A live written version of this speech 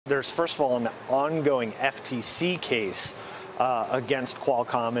There's, first of all, an ongoing FTC case against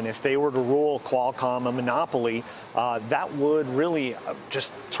Qualcomm, and if they were to rule Qualcomm a monopoly, that would really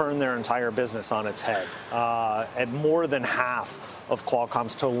just turn their entire business on its head. And more than half of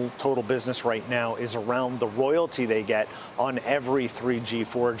Qualcomm's total business right now is around the royalty they get on every 3G,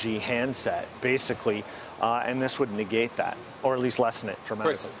 4G handset, basically, and this would negate that, or at least lessen it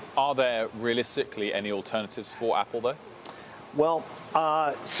dramatically. Chris, are there realistically any alternatives for Apple, though? Well,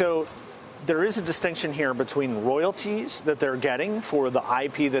 so there is a distinction here between royalties that they're getting for the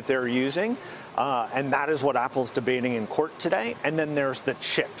IP that they're using, and that is what Apple's debating in court today. And then there's the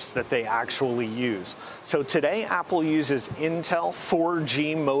chips that they actually use. So today, Apple uses Intel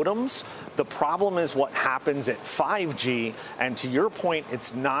 4G modems. The problem is what happens at 5G. And to your point,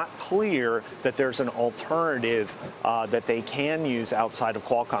 it's not clear that there's an alternative that they can use outside of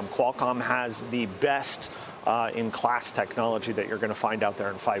Qualcomm. Qualcomm has the best in-class technology that you're going to find out there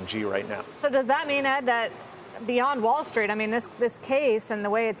in 5G right now. So does that mean, Ed, that beyond Wall Street, I mean, this case and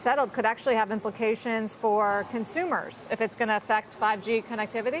the way it's settled could actually have implications for consumers if it's going to affect 5G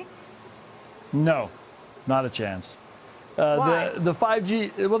connectivity? No, not a chance. Why? The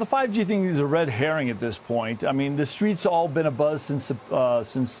 5G, well, the 5G thing is a red herring at this point. I mean, the street's all been abuzz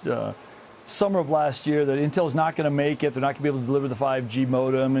since summer of last year that Intel's not going to make it. They're not going to be able to deliver the 5G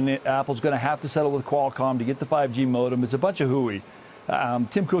modem, and Apple's going to have to settle with Qualcomm to get the 5G modem. It's a bunch of hooey.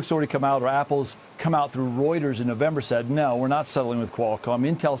 Tim Cook's already come out, or Apple's come out through Reuters in November, said, no, we're not settling with Qualcomm.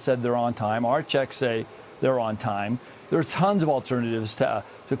 Intel said they're on time. Our checks say they're on time. There's tons of alternatives to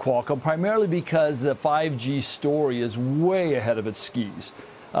Qualcomm, primarily because the 5G story is way ahead of its skis.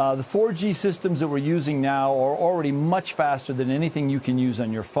 The 4G systems that we're using now are already much faster than anything you can use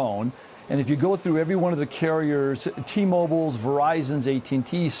on your phone. And if you go through every one of the carriers, T-Mobile's, Verizon's,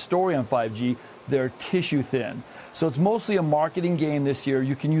 AT&T's story on 5G, they're tissue thin. So it's mostly a marketing game this year.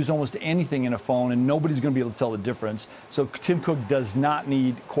 You can use almost anything in a phone, and nobody's going to be able to tell the difference. So Tim Cook does not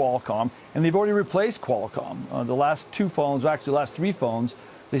need Qualcomm. And they've already replaced Qualcomm. The last two phones, actually the last three phones,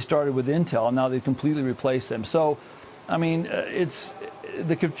 they started with Intel, and now they've completely replaced them. So, I mean, it's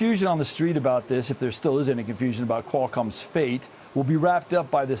the confusion on the street about this, if there still is any confusion about Qualcomm's fate, will be wrapped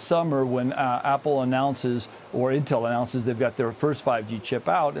up by this summer when Apple announces, or Intel announces, they've got their first 5G chip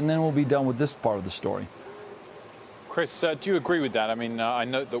out, and then we'll be done with this part of the story. Chris, do you agree with that? I mean, I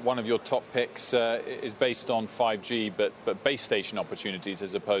note that one of your top picks is based on 5G, but base station opportunities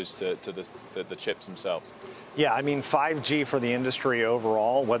as opposed to the chips themselves. Yeah, I mean, 5G for the industry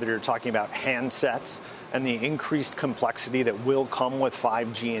overall, whether you're talking about handsets and the increased complexity that will come with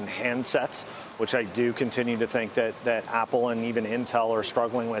 5G in handsets, which I do continue to think that Apple and even Intel are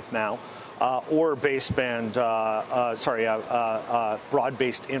struggling with now, or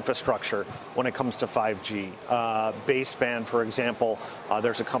broad-based infrastructure when it comes to 5G. Baseband, for example,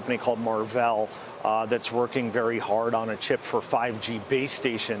 there's a company called Marvell that's working very hard on a chip for 5G base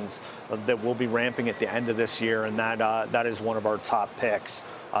stations that will be ramping at the end of this year, and that is one of our top picks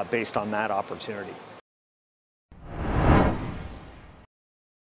based on that opportunity.